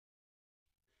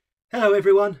Hello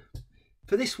everyone.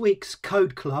 For this week's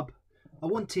Code Club, I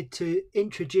wanted to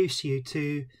introduce you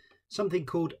to something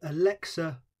called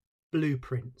Alexa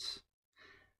Blueprints.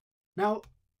 Now,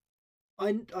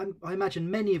 I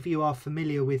imagine many of you are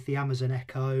familiar with the Amazon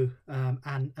Echo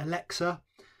and Alexa.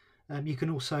 You can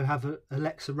also have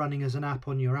Alexa running as an app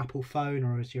on your Apple phone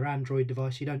or as your Android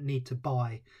device. You don't need to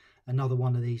buy another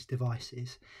one of these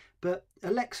devices. But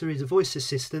Alexa is a voice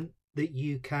assistant that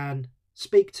you can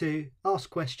speak to, ask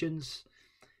questions,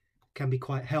 can be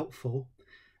quite helpful.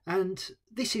 And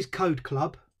this is Code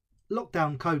Club,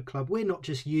 Lockdown Code Club. We're not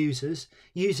just users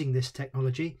using this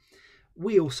technology,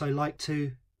 we also like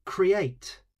to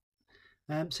create.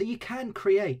 So you can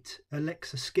create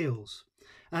Alexa skills.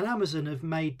 And Amazon have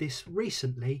made this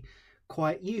recently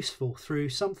quite useful through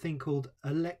something called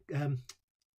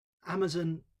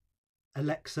Amazon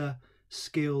Alexa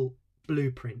Skill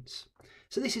Blueprints.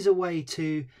 So this is a way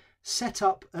to set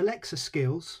up Alexa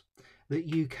skills that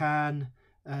you can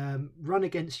run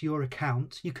against your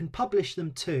account. You can publish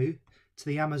them to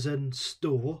the Amazon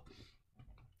store,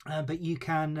 but you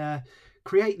can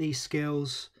create these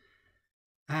skills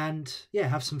and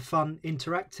have some fun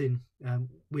interacting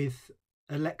with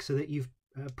Alexa that you've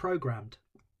programmed.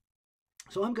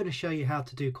 So I'm going to show you how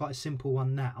to do quite a simple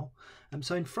one now.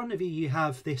 So in front of you, you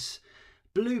have this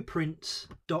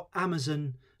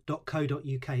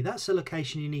blueprints.amazon.co.uk. That's the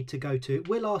location you need to go to. It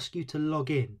will ask you to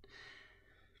log in.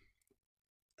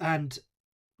 And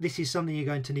this is something you're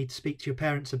going to need to speak to your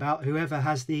parents about, whoever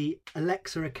has the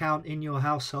Alexa account in your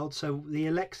household. So the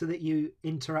Alexa that you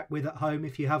interact with at home,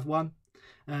 if you have one,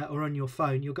 or on your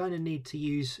phone, you're going to need to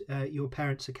use your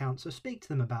parents' account. So speak to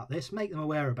them about this, make them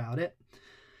aware about it.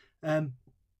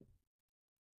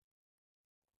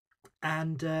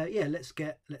 Let's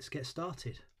get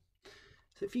started.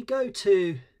 So if you go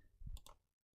to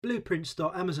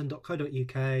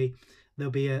blueprints.amazon.co.uk,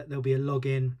 there'll be a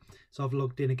login. So I've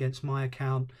logged in against my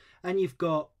account, and you've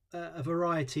got a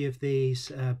variety of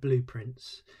these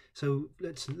blueprints. So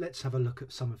let's have a look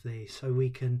at some of these. So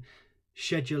we can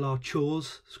schedule our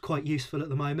chores. It's quite useful at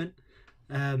the moment.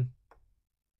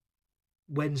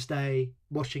 Wednesday,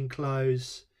 washing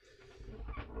clothes.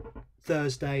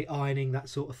 Thursday, ironing, that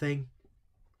sort of thing.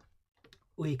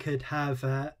 We could have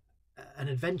an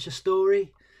adventure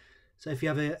story. So if you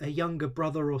have a younger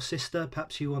brother or sister,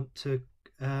 perhaps you want to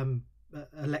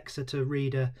Alexa to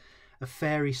read a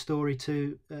fairy story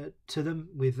to them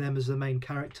with them as the main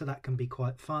character. That can be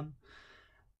quite fun.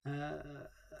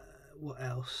 What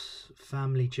else?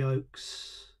 Family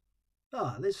jokes.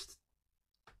 There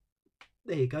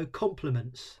you go.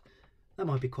 Compliments. That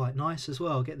might be quite nice as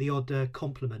well. Get the odd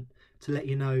compliment to let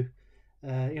you know,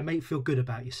 make you feel good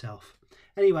about yourself.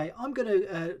 Anyway, I'm going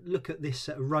to look at this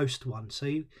roast one.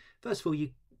 So first of all,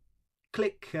 you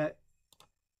click the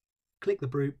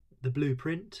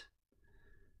blueprint,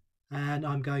 and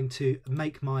I'm going to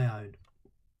make my own.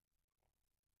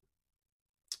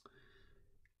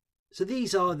 So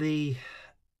these are these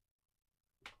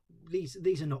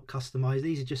are not customized.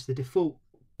 These are just the default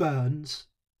burns,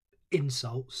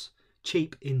 insults,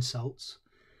 cheap insults,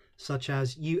 such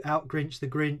as "you out-Grinch the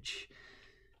Grinch,"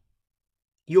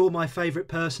 "you're my favourite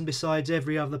person besides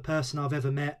every other person I've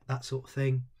ever met," that sort of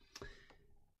thing.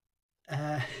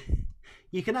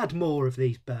 You can add more of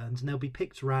these burns and they'll be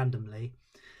picked randomly.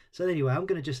 So anyway, I'm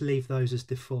going to just leave those as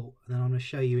default, and then I'm going to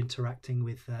show you interacting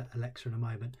with Alexa in a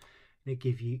moment. I'm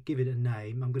going to give it a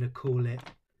name. I'm going to call it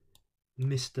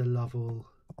Mr. Lovell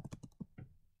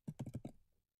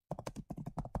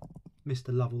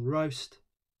Roast.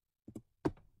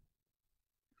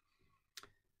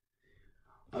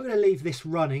 I'm going to leave this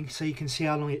running so you can see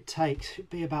how long it takes. It'll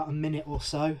be about a minute or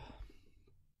so.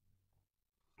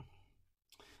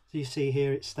 So you see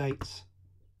here it states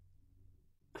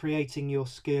creating your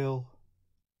skill.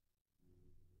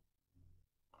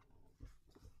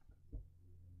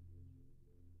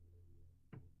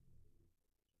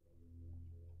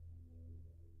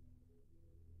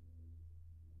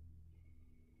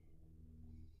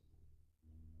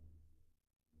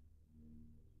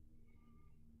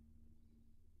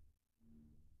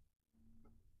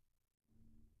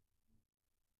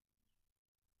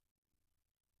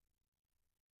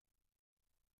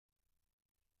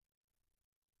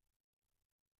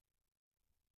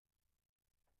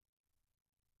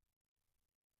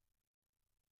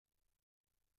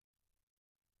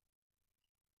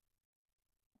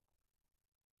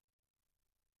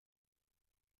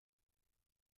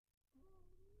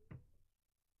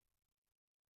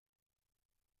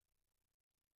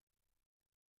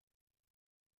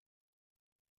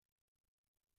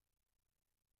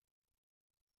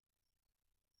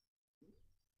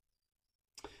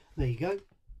 There you go.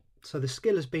 So the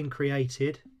skill has been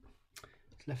created.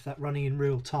 Left that running in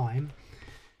real time.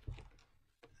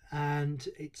 And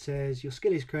it says your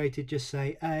skill is created. Just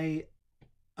say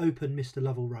open Mr.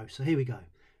 Lovell roast. So here we go.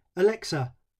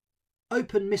 Alexa,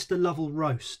 open Mr. Lovell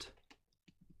roast.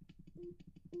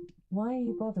 Why are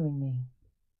you bothering me?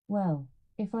 Well,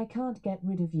 if I can't get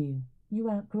rid of you, you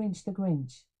out-Grinch the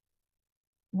Grinch.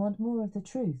 Want more of the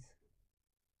truth?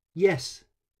 Yes.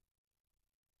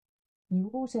 You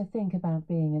ought to think about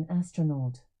being an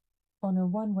astronaut on a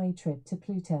one-way trip to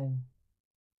Pluto.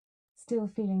 Still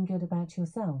feeling good about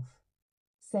yourself?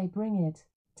 Say bring it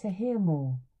to hear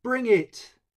more. Bring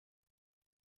it.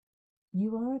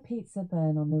 You are a pizza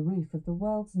burn on the roof of the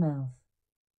world's mouth.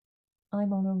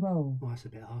 I'm on a roll. Oh, that's a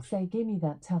bit harsh. Say gimme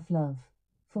that tough love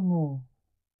for more.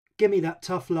 Gimme that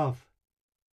tough love.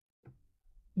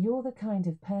 You're the kind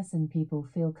of person people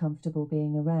feel comfortable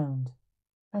being around,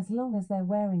 as long as they're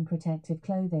wearing protective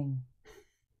clothing.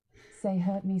 Say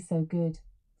hurt me so good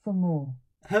for more.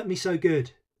 Hurt me so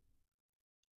good.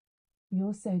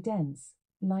 You're so dense,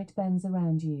 light bends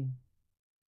around you.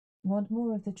 Want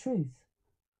more of the truth?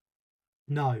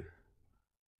 No.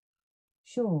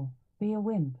 Sure, be a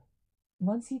wimp.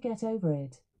 Once you get over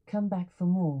it, come back for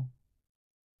more.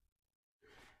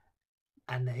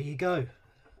 And there you go.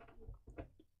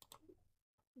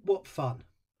 What fun.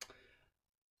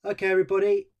 Okay,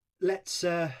 everybody, let's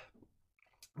we'll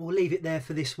leave it there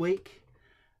for this week,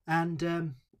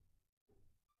 and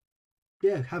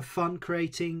yeah, have fun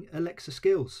creating Alexa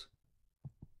skills.